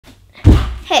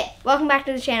welcome back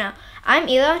to the channel. I'm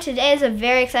Elo. Today is a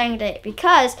very exciting day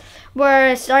because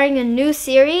we're starting a new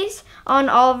series on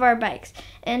all of our bikes.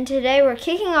 And today we're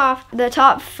kicking off the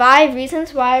top 5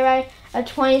 reasons why I ride a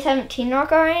 2017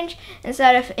 Norco Range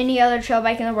instead of any other trail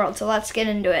bike in the world. So let's get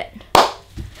into it.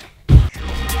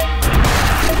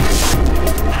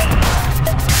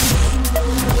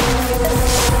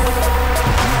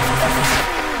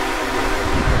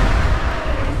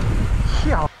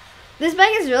 This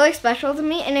bike is really special to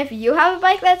me, and if you have a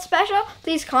bike that's special,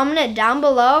 please comment it down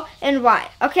below and why.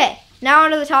 Okay, now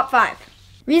on to the top 5.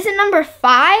 Reason number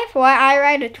 5 why I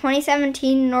ride a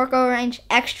 2017 Norco Range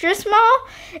Extra Small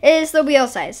is the wheel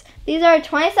size. These are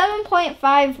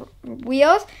 27.5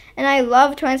 wheels, and I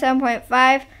love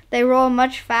 27.5. They roll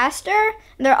much faster,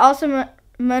 and they're also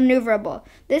maneuverable.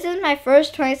 This is my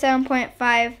first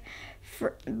 27.5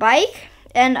 bike,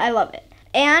 and I love it.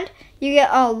 And you get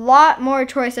a lot more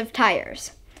choice of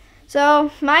tires.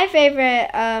 So my favorite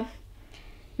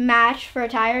match for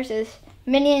tires is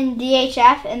Minion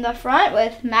DHF in the front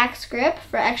with max grip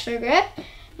for extra grip.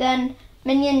 Then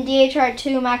Minion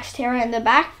DHR2 Max Terra in the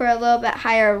back for a little bit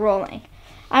higher rolling.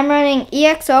 I'm running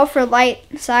EXO for light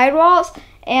sidewalls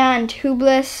and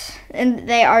tubeless, and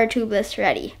they are tubeless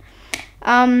ready.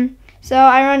 So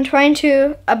I run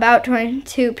about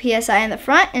 22 PSI in the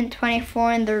front and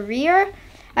 24 in the rear.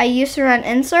 I used to run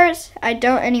inserts. I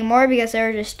don't anymore because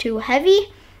they're just too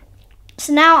heavy.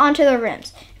 So now onto the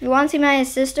rims. If you want to see my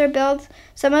sister build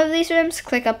some of these rims,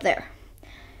 click up there.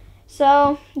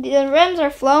 So the rims are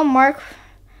Flow Mark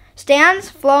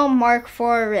IV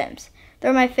rims.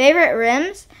 They're my favorite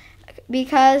rims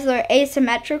because they're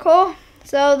asymmetrical.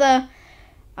 So the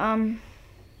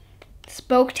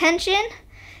spoke tension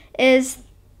is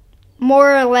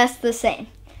more or less the same.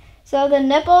 So the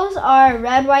nipples are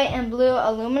red, white, and blue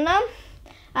aluminum.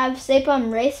 I have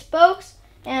Sapum race spokes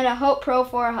and a Hope Pro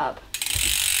 4 hub.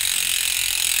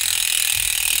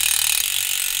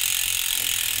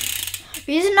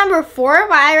 Reason number 4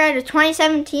 why I ride a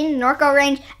 2017 Norco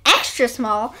Range Extra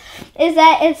Small is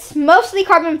that it's mostly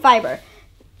carbon fiber.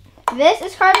 This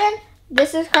is carbon,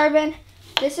 this is carbon,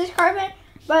 this is carbon,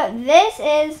 but this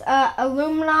is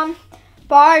aluminum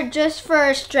bar just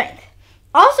for strength.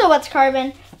 Also what's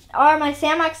carbon are my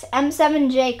Samex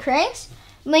M7J cranks.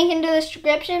 Link in the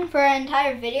description for an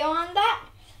entire video on that.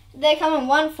 They come in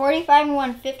 145 and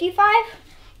 155.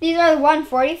 These are the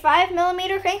 145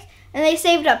 millimeter cranks, and they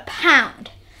saved a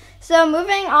pound. So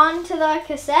moving on to the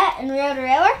cassette and rear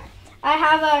derailleur, I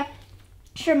have a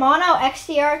Shimano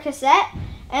XTR cassette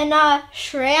and a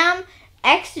SRAM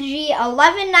XG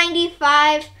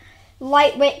 1195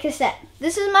 lightweight cassette.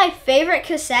 This is my favorite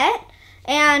cassette,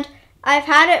 and I've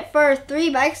had it for 3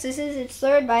 bikes. This is its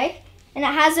 3rd bike, and it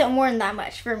hasn't worn that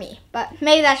much for me. But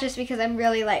maybe that's just because I'm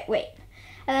really lightweight.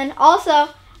 And then also,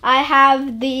 I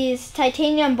have these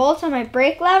titanium bolts on my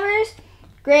brake levers,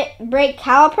 brake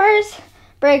calipers,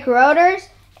 brake rotors,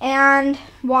 and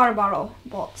water bottle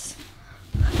bolts.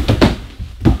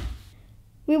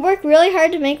 We work really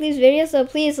hard to make these videos, so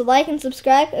please like and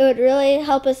subscribe. It would really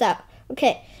help us out.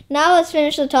 Okay, now let's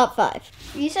finish the top 5.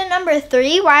 Reason number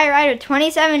 3 why I ride a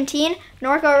 2017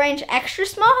 Norco Range Extra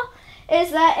Small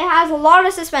is that it has a lot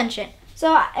of suspension.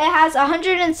 So it has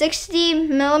 160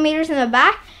 millimeters in the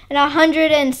back and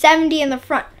 170 in the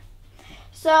front.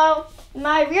 So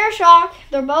my rear shock,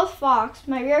 they're both Fox.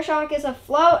 My rear shock is a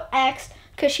Float X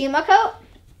Kashima coat.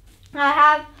 I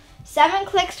have 7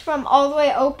 clicks from all the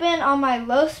way open on my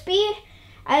low speed,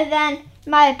 and then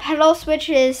my pedal switch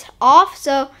is off,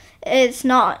 so it's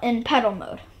not in pedal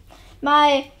mode.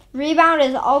 My rebound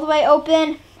is all the way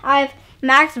open. I have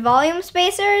max volume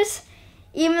spacers.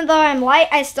 Even though I'm light,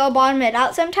 I still bottom it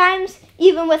out sometimes,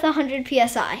 even with 100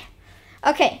 PSI.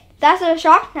 Okay, that's the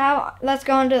shock. Now let's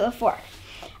go into the fork.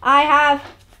 I have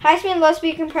high speed and low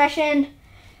speed compression,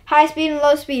 high speed and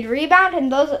low speed rebound,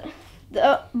 and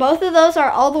both of those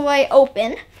are all the way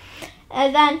open.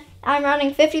 And then I'm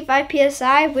running 55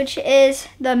 PSI, which is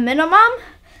the minimum.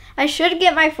 I should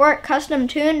get my fork custom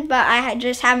tuned, but I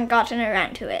just haven't gotten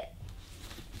around to it.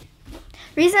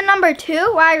 Reason number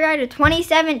 2 why I ride a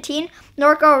 2017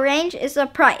 Norco Range is the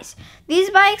price. These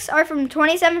bikes are from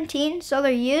 2017, so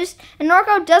they're used, and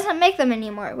Norco doesn't make them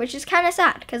anymore, which is kind of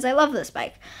sad because I love this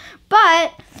bike.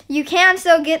 But you can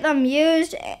still get them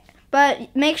used,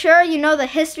 but make sure you know the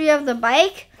history of the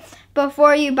bike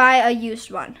before you buy a used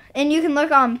one. And you can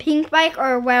look on Pink Bike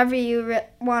or wherever you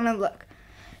want to look.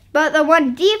 But the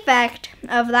one defect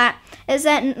of that is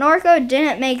that Norco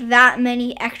didn't make that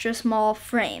many extra small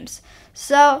frames.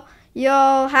 So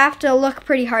you'll have to look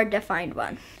pretty hard to find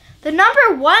one. The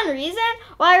number 1 reason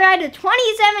why I ride a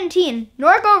 2017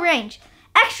 Norco Range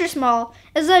Extra small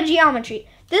is the geometry.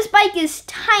 This bike is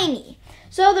tiny.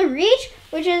 So the reach,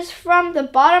 which is from the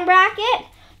bottom bracket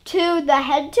to the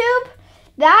head tube,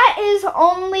 that is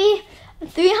only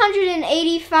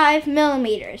 385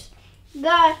 millimeters.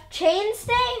 The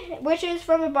chainstay, which is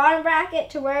from the bottom bracket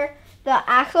to where the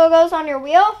axle goes on your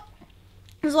wheel,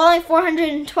 is only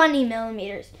 420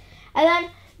 millimeters. And then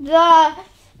the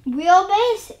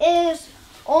wheelbase is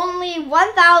only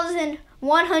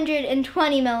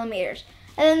 1,120 millimeters.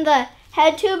 And then the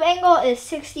head tube angle is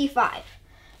 65.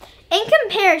 In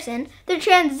comparison, the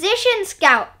Transition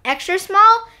Scout Extra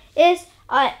Small is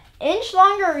an inch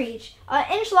longer reach, an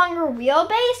inch longer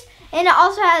wheelbase, and it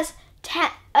also has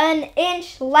an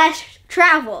inch less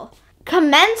travel.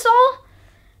 Commensal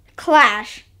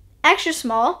Clash Extra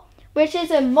Small, which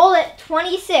is a mullet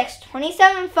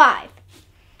 27.5,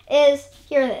 is,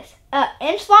 hear this, an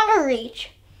inch longer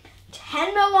reach,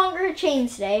 10 mil longer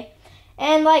chainstay,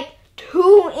 and like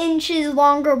 2 inches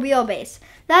longer wheelbase.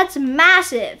 That's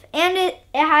massive, and it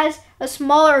has a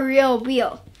smaller rear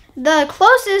wheel. The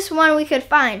closest one we could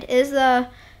find is the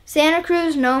Santa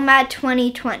Cruz Nomad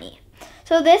 2020.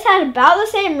 So this had about the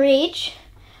same reach.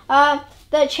 The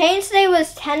chainstay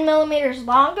was 10 millimeters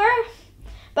longer,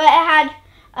 but it had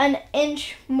an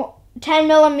inch more, 10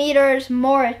 millimeters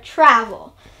more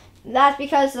travel. That's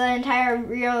because the entire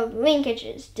rear linkage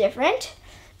is different,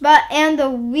 and the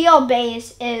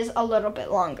wheelbase is a little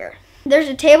bit longer. There's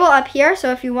a table up here,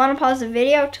 so if you want to pause the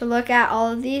video to look at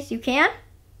all of these, you can.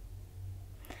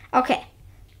 Okay.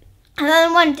 And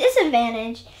then one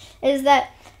disadvantage is that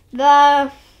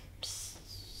the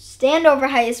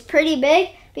standover height is pretty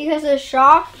big because the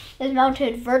shock is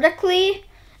mounted vertically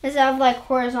instead of like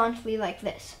horizontally like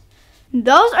this.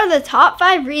 Those are the top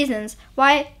 5 reasons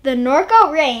why the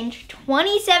Norco Range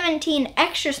 2017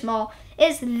 Extra Small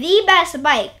is the best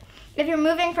bike if you're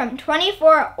moving from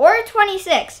 24 or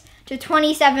 26 to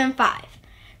 27.5.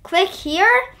 Click here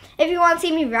if you want to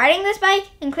see me riding this bike,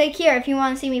 and click here if you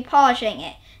want to see me polishing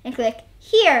it, and click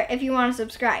here if you want to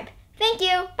subscribe. Thank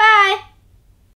you. Bye.